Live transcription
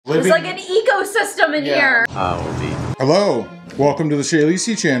There's like an ecosystem in here. Hello, welcome to the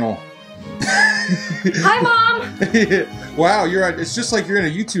Shadetree channel. Hi, Mom. Wow, it's just like you're in a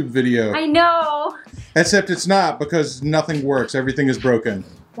YouTube video. I know. Except it's not, because nothing works. Everything is broken.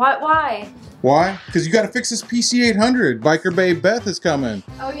 What? Why? Why? Because you got to fix this PC800. Biker Babe Beth is coming.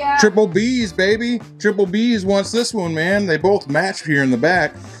 Oh yeah. Triple B's, baby. Triple B's wants this one, man. They both match here in the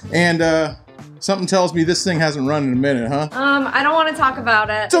back, and something tells me this thing hasn't run in a minute, huh? I don't want to talk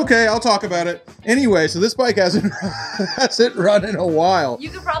about it. It's okay, I'll talk about it. Anyway, so this bike hasn't run in a while. You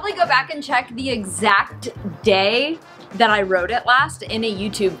could probably go back and check the exact day that I rode it last in a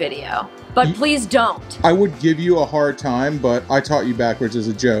YouTube video. But please don't. I would give you a hard time, but I taught you backwards as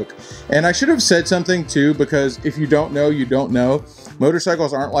a joke. And I should have said something too, because if you don't know, you don't know.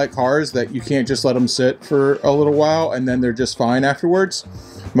 Motorcycles aren't like cars that you can't just let them sit for a little while and then they're just fine afterwards.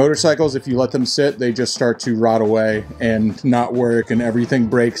 Motorcycles, if you let them sit, they just start to rot away and not work and everything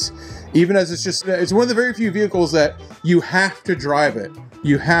breaks. Even as it's one of the very few vehicles that you have to drive it.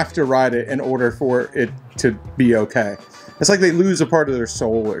 You have to ride it in order for it to be okay. It's like they lose a part of their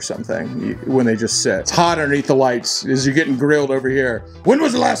soul or something when they just sit. It's hot underneath the lights as you're getting grilled over here. When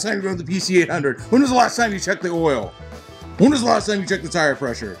was the last time you rode the PC800? When was the last time you checked the oil? When was the last time you checked the tire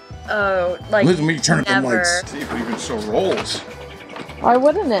pressure? Oh, like Listen to me turn up the never. lights. See if it even still rolls. Why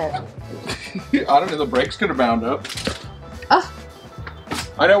wouldn't it? I don't know, the brakes could have bound up. Oh.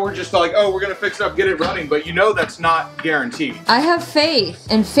 I know we're just like, oh, we're gonna fix it up, get it running, but you know that's not guaranteed. I have faith,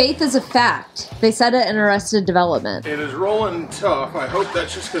 and faith is a fact. They said it in Arrested Development. It is rolling tough. I hope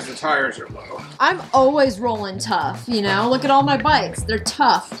that's just because the tires are low. I'm always rolling tough, you know? Look at all my bikes. They're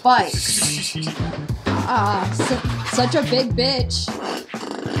tough bikes. Such a big bitch.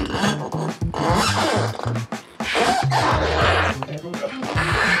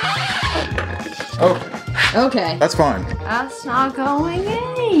 Okay. Okay. That's fine. That's not going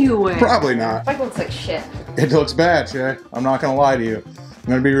anywhere. Probably not. Bike looks like shit. It looks bad, Shay. I'm not gonna lie to you. I'm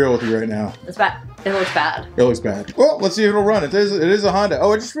gonna be real with you right now. It's bad. It looks bad. It looks bad. Well, let's see if it'll run. It is a Honda.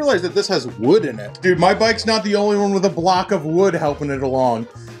 Oh, I just realized that this has wood in it. Dude, my bike's not the only one with a block of wood helping it along.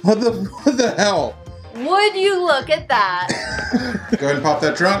 What the hell? Would you look at that? Go ahead and pop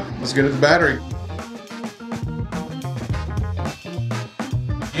that trunk. Let's get at the battery.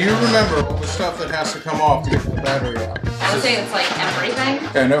 Do you remember all the stuff that has to come off to get the battery out? I would say it's like everything.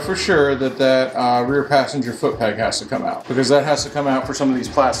 Okay, I know for sure that rear passenger foot peg has to come out, because that has to come out for some of these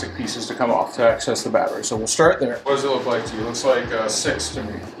plastic pieces to come off to access the battery. So we'll start there. What does it look like to you? It looks like 6 to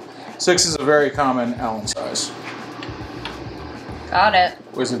me. 6 is a very common Allen size. Got it.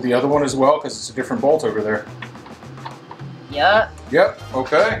 Was it the other one as well? Because it's a different bolt over there. Yep. Yep,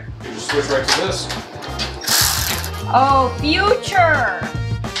 okay. You just switch right to this. Oh, future.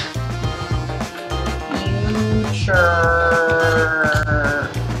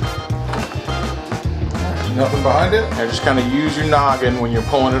 Nothing behind it. I just kind of use your noggin when you're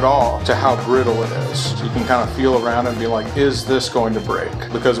pulling it off to how brittle it is. So you can kind of feel around and be like, is this going to break?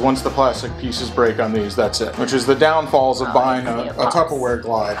 Because once the plastic pieces break on these, that's it. Which is the downfalls of buying a Tupperware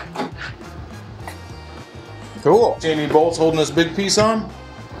glide. Cool. See any bolts holding this big piece on?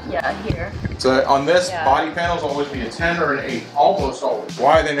 Yeah, here. So on this, body panels always be a 10 or an 8. Almost always.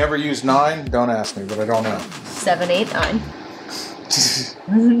 Why they never use 9? Don't ask me, but I don't know. 7, 8, 9.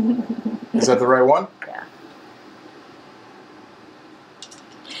 Is that the right one? Yeah.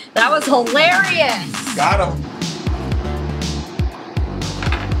 That was hilarious! Got him.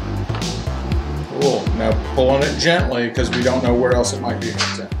 Cool. Now pulling it gently because we don't know where else it might be.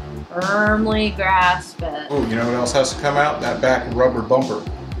 Firmly grasp it. Oh, you know what else has to come out? That back rubber bumper.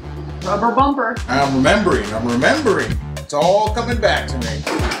 Rubber bumper. I'm remembering. It's all coming back to me.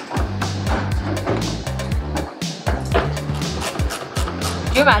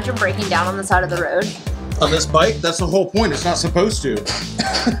 Can you imagine breaking down on the side of the road? On this bike? That's the whole point. It's not supposed to.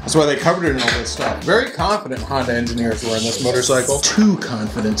 That's why they covered it in all this stuff. Very confident Honda engineers were in this motorcycle. Too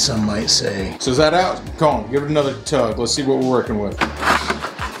confident, some might say. So is that out? Go on, give it another tug. Let's see what we're working with.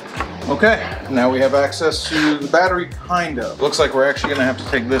 Okay, now we have access to the battery, kind of. Looks like we're actually gonna have to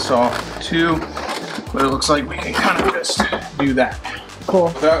take this off too, but it looks like we can kind of just do that. Cool.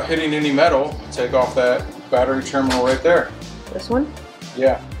 Without hitting any metal, take off that battery terminal right there. This one?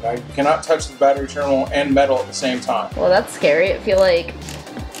 Yeah, now you cannot touch the battery terminal and metal at the same time. Well, that's scary. I feel like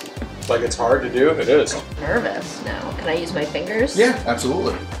it's hard to do. It is. I'm nervous now. Can I use my fingers? Yeah,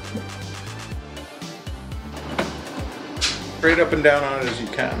 absolutely. Straight up and down on it as you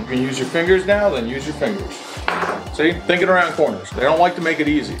can. You can use your fingers now, then use your fingers. See, thinking around corners. They don't like to make it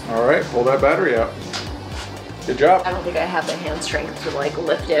easy. All right, pull that battery out. Good job. I don't think I have the hand strength to like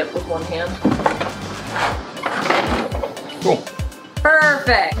lift it with one hand. Cool.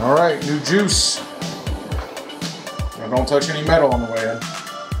 Perfect. All right, new juice. And don't touch any metal on the way in.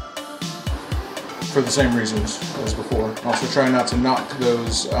 For the same reasons as before. Also try not to knock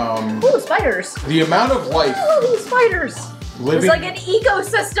those, Ooh, spiders. The amount of life. Ooh, spiders. It's like an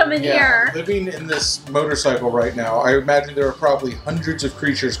ecosystem in here. Living in this motorcycle right now, I imagine there are probably hundreds of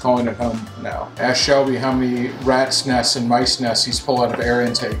creatures calling it home now. Ask Shelby how many rat's nests and mice nests he's pulled out of air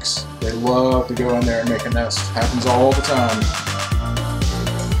intakes. They love to go in there and make a nest. Happens all the time.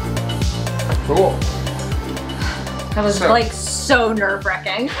 Cool. That was like so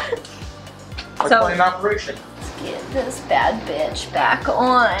nerve-wracking. Like plane operation. Let's get this bad bitch back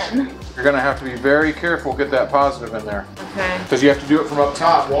on. You're gonna have to be very careful, get that positive in there. Okay. Because you have to do it from up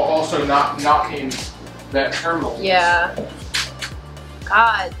top while also not knocking that terminal. Yeah.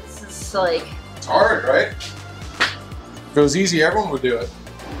 God, this is like... It's hard, right? If it was easy, everyone would do it.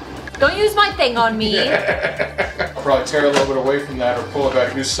 Don't use my thing on me. I'll probably tear a little bit away from that or pull it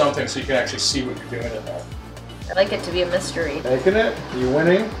back, do something so you can actually see what you're doing in there. I like it to be a mystery. Making it? You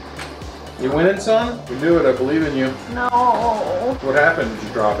winning? You winning, son? You do it, I believe in you. No. What happened? Did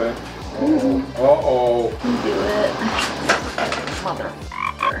you drop it? Uh-oh. Uh-oh. You do it. Motherfucker.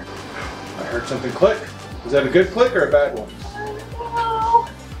 I heard something click. Is that a good click or a bad one? No.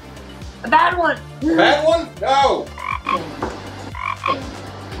 A bad one. A bad one? No.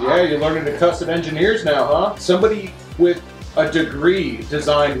 Yeah, you're learning to cuss at engineers now, huh? Somebody with a degree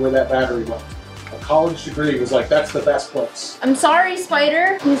designed where that battery went. A college degree was like, that's the best place. I'm sorry,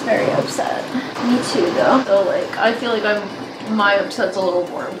 Spider. He's very upset. Me too, though. So, like, I feel like my upset's a little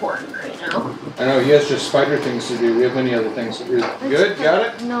more important right now. I know, he has just spider things to do. We have many other things to do. Good? Got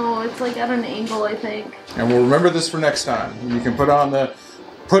it? No, it's like at an angle, I think. And we'll remember this for next time. You can put on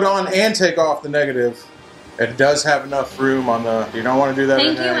and take off the negative. It does have enough room on the, you don't want to do that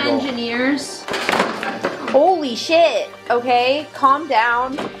Thank at an you, angle. engineers. Holy shit. Okay, calm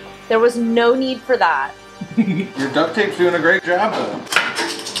down. There was no need for that. Your duct tape's doing a great job, though.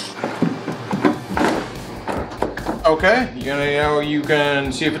 Okay, you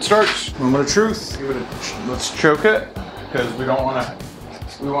can see if it starts. Moment of truth. Let's choke it, because we don't want to.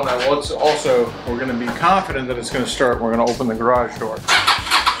 We're going to be confident that it's going to start. We're going to open the garage door.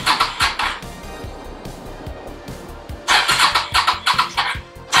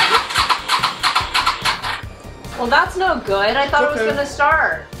 Well, that's no good. I thought it was going to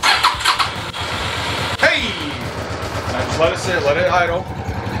start. Hey! Now just let it sit, let it idle.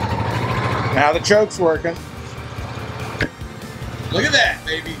 Now the choke's working. Look at that,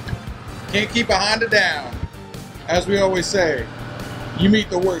 baby. Can't keep a Honda down. As we always say, you meet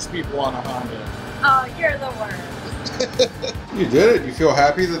the worst people on a Honda. Oh, you're the worst. You did it. You feel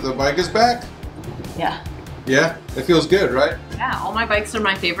happy that the bike is back? Yeah. Yeah? It feels good, right? Yeah, all my bikes are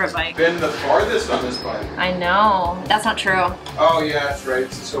my favorite bike. Been the farthest on this bike. I know. That's not true. Oh yeah, that's right.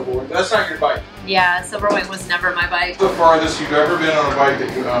 It's a Silverwing. That's not your bike. Yeah, Silverwing was never my bike. The farthest you've ever been on a bike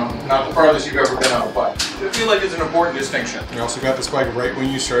that you own. Not the farthest you've ever been on a bike. I feel like it's an important distinction. You also got this bike right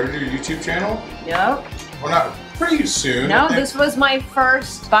when you started your YouTube channel? Yep. Well, not pretty soon. No, this was my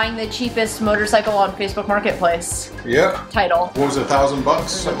first buying the cheapest motorcycle on Facebook Marketplace. Yep. Title. What was it, $1,000? It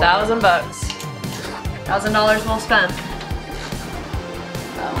was $1,000. $1,000 well spent.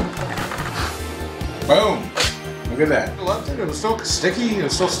 Boom. Look at that. I loved it. It was still sticky. It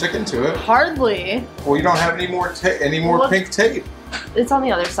was still sticking to it. Hardly. Well, you don't have any more pink tape. It's on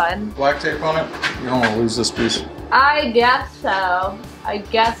the other side. Black tape on it. You don't want to lose this piece. I guess so. I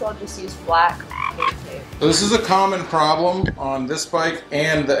guess I'll just use black tape. So this is a common problem on this bike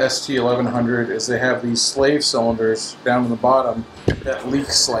and the ST1100 is they have these slave cylinders down in the bottom that leak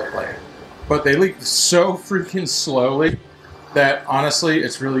slightly. But they leak so freaking slowly that honestly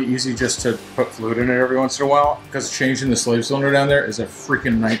it's really easy just to put fluid in it every once in a while because changing the slave cylinder down there is a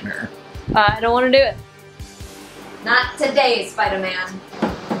freaking nightmare. I don't want to do it. Not today, Spider-Man.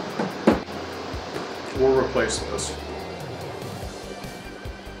 We'll replace this.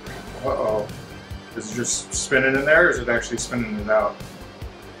 Uh-oh. Is it just spinning in there or is it actually spinning it out?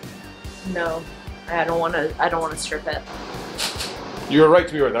 No. I don't want to strip it. You were right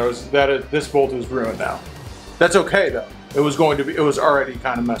to be right. This bolt is ruined now. That's okay though. It was already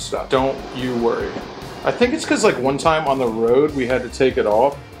kind of messed up. Don't you worry. I think it's because like one time on the road we had to take it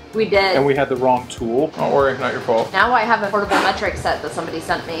off. We did. And we had the wrong tool. Don't worry, not your fault. Now I have a portable metric set that somebody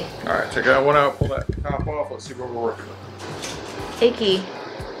sent me. All right, check that one out. Pull that top off. Let's see what we're working with. Icky.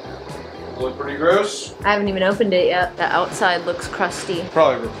 Look pretty gross. I haven't even opened it yet. The outside looks crusty.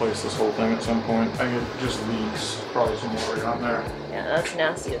 Probably replace this whole thing at some point. I think it just leaks. Probably some water on there. Yeah, that's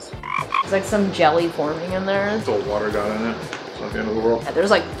nasty as There's like some jelly forming in there. Still water got in it. It's not the end of the world. Yeah,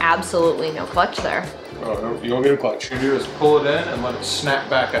 there's like absolutely no clutch there. Oh, you don't get a clutch. You do is pull it in and let it snap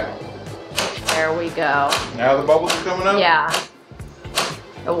back out. There we go. Now the bubbles are coming up? Yeah.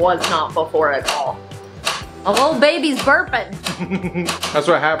 It was not before at all. A little baby's burping. That's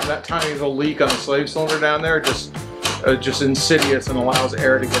what happened. That tiny little leak on the slave cylinder down there, just insidious and allows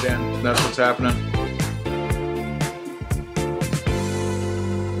air to get in. That's what's happening.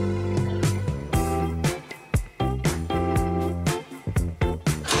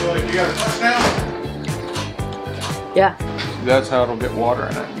 Feel like you got a clutch now? Yeah. That's how it'll get water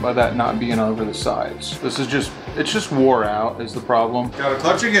in it, by that not being over the sides. This is just, it's just wore out is the problem. Got a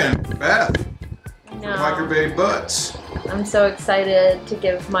clutch again, Beth. No. Biker Bay butts. I'm so excited to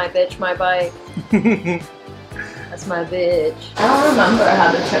give my bitch my bike. That's my bitch. I don't remember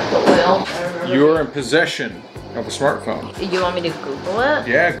how to check the oil. You're in possession of a smartphone. You want me to Google it?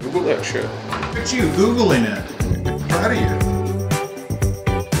 Yeah, Google that shit. Look at you Googling it. I'm proud of you.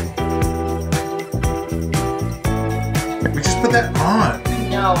 We just put that on.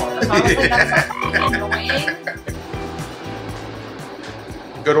 No, honestly, that's annoying.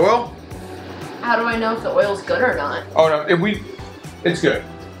 Good oil? How do I know if the oil's good or not? Oh no, it's good.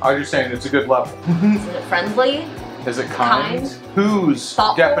 I was just saying it's a good level. Is it friendly? Is it kind? Whose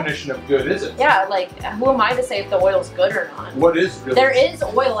Thoughtful? definition of good is it? Yeah, like, who am I to say if the oil's good or not? What is good? There is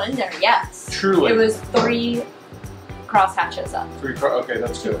oil in there, yes. Truly. It was 3 cross hatches up. Okay,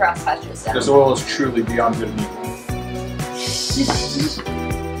 that's 2 good. cross hatches down. This oil is truly beyond good and evil.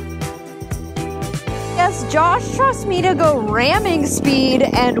 Yes, Josh trusts me to go ramming speed,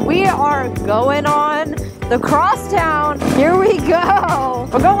 and we are going on the crosstown. Here we go.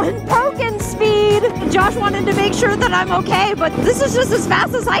 We're going poking speed. Josh wanted to make sure that I'm okay, but this is just as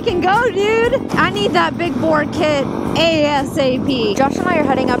fast as I can go, dude. I need that big board kit ASAP. Josh and I are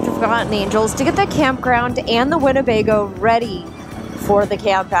heading up to Forgotten Angels to get the campground and the Winnebago ready for the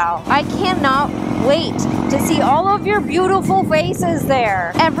camp out. I cannot wait to see all of your beautiful faces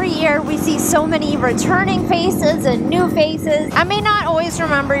there. Every year we see so many returning faces and new faces. I may not always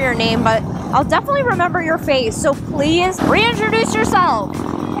remember your name, but I'll definitely remember your face. So please reintroduce yourself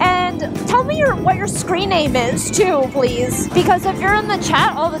and tell me what your screen name is too, please. Because if you're in the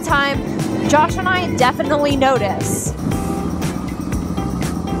chat all the time, Josh and I definitely notice.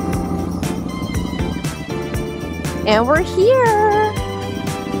 And we're here.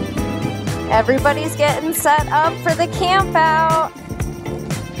 Everybody's getting set up for the camp out.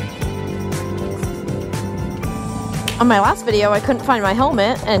 On my last video, I couldn't find my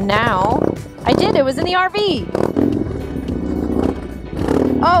helmet, and now I did. It was in the RV.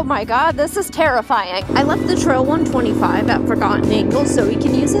 Oh my god, this is terrifying. I left the Trail 125 at Forgotten Angels so we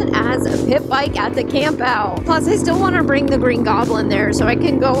can use it as a pit bike at the camp out. Plus, I still want to bring the Green Goblin there so I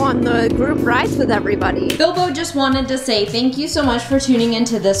can go on the group rides with everybody. Bilbo just wanted to say thank you so much for tuning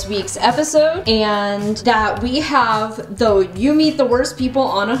into this week's episode, and that we have the You Meet the Worst People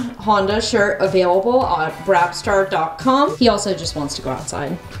on a Honda shirt available at brabstar.com. He also just wants to go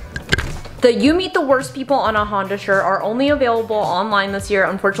outside. The You Meet the Worst People on a Honda shirt are only available online this year.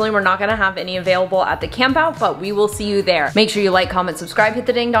 Unfortunately, we're not gonna have any available at the camp out, but we will see you there. Make sure you like, comment, subscribe, hit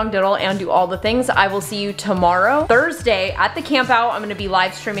the ding dong diddle, and do all the things. I will see you tomorrow, Thursday, at the camp out. I'm gonna be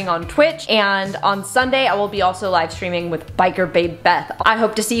live streaming on Twitch, and on Sunday, I will be also live streaming with Biker Babe Beth. I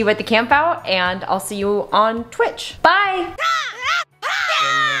hope to see you at the camp out, and I'll see you on Twitch. Bye!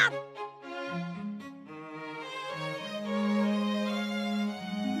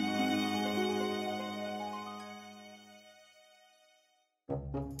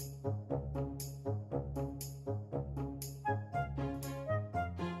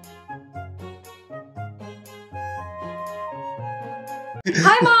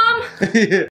 Hi, Mom!